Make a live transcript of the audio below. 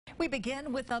We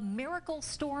begin with a miracle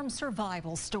storm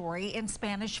survival story in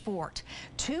Spanish Fort.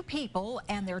 Two people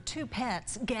and their two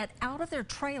pets get out of their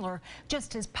trailer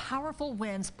just as powerful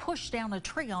winds push down a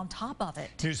tree on top of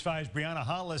it. News 5's Brianna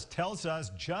Hollis tells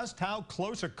us just how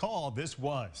close a call this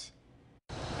was.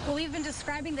 Well, we've been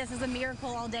describing this as a miracle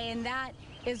all day, and that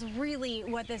is really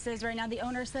what this is right now. The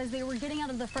owner says they were getting out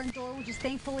of the front door, which is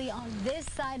thankfully on this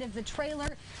side of the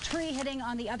trailer, tree hitting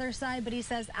on the other side, but he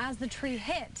says as the tree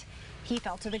hit, he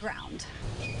fell to the ground.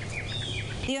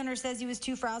 The owner says he was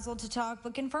too frazzled to talk,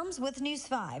 but confirms with News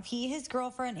 5 he, his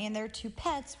girlfriend, and their two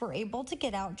pets were able to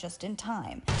get out just in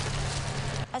time.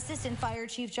 Assistant Fire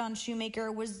Chief John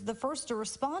Shoemaker was the first to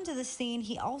respond to the scene.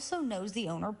 He also knows the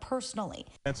owner personally.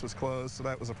 The fence was closed, so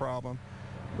that was a problem.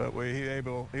 But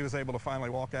he was able to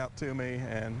finally walk out to me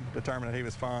and determine that he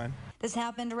was fine. This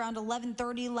happened around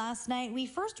 11:30 last night. We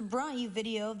first brought you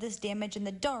video of this damage in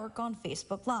the dark on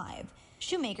Facebook Live.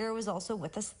 Shoemaker was also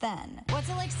with us then. What's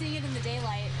it like seeing it in the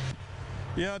daylight?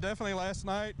 Yeah, definitely last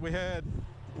night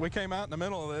we came out in the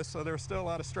middle of this, so there was still a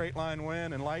lot of straight line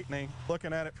wind and lightning.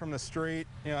 Looking at it from the street,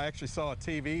 I actually saw a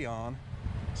TV on.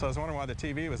 So I was wondering why the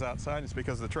TV was outside. It's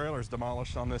because the trailer's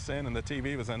demolished on this end and the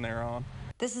TV was in there on.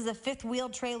 This is a fifth-wheel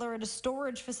trailer at a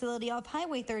storage facility off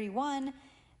Highway 31.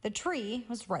 The tree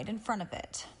was right in front of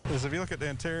it. Because if you look at the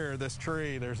interior of this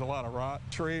tree, there's a lot of rot.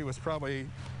 The tree was probably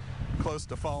close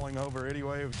to falling over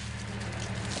anyway.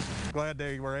 Glad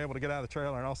they were able to get out of the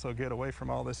trailer and also get away from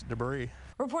all this debris.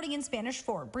 Reporting in Spanish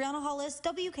Fort, Brianna Hollis,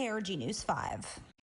 WKRG News 5.